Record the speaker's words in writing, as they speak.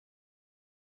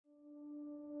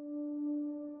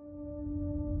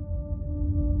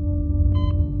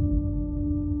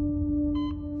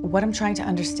What I'm trying to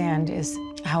understand is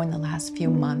how in the last few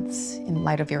months, in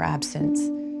light of your absence,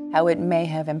 how it may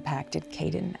have impacted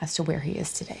Kayden as to where he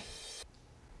is today.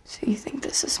 So you think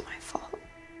this is my fault?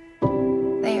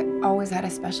 They always had a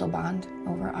special bond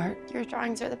over art. Your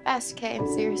drawings are the best, Kay,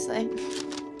 seriously.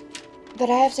 But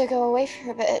I have to go away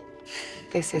for a bit.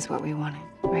 This is what we wanted,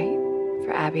 right?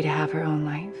 For Abbie to have her own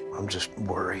life. I'm just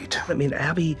worried. I mean,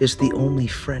 Abbie is the only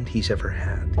friend he's ever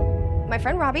had. My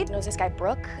friend Robbie knows this guy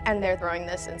Brooke, and they're throwing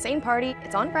this insane party.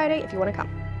 It's on Friday if you want to come.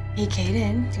 Hey,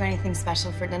 Kayden, do anything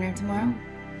special for dinner tomorrow?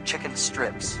 Chicken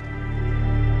strips.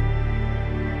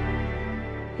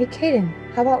 Hey, Kayden,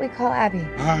 how about we call Abbie?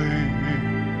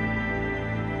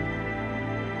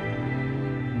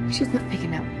 She's not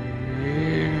picking up.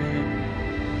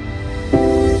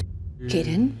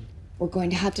 Kayden, we're going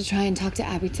to have to try and talk to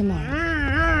Abbie tomorrow.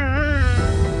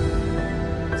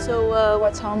 So,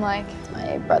 what's home like?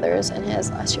 My brother's in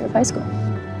his last year of high school.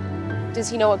 Does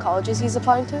he know what colleges he's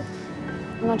applying to?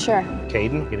 I'm not sure.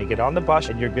 Kayden, you're gonna get on the bus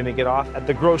and you're gonna get off at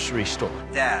the grocery store.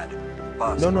 Dad,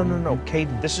 bus. No.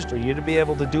 Kayden, this is for you to be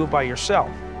able to do it by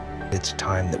yourself. It's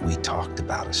time that we talked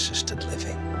about assisted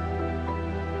living.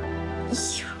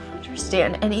 You don't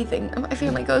understand anything that my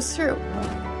family goes through.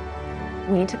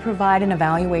 We need to provide an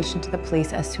evaluation to the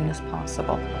police as soon as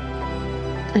possible.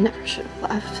 I never should have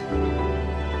left.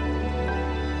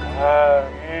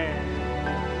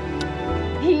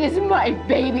 He is my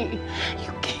baby.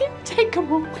 You can't take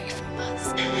him away from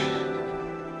us.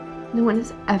 No one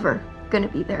is ever gonna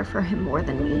be there for him more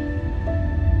than me.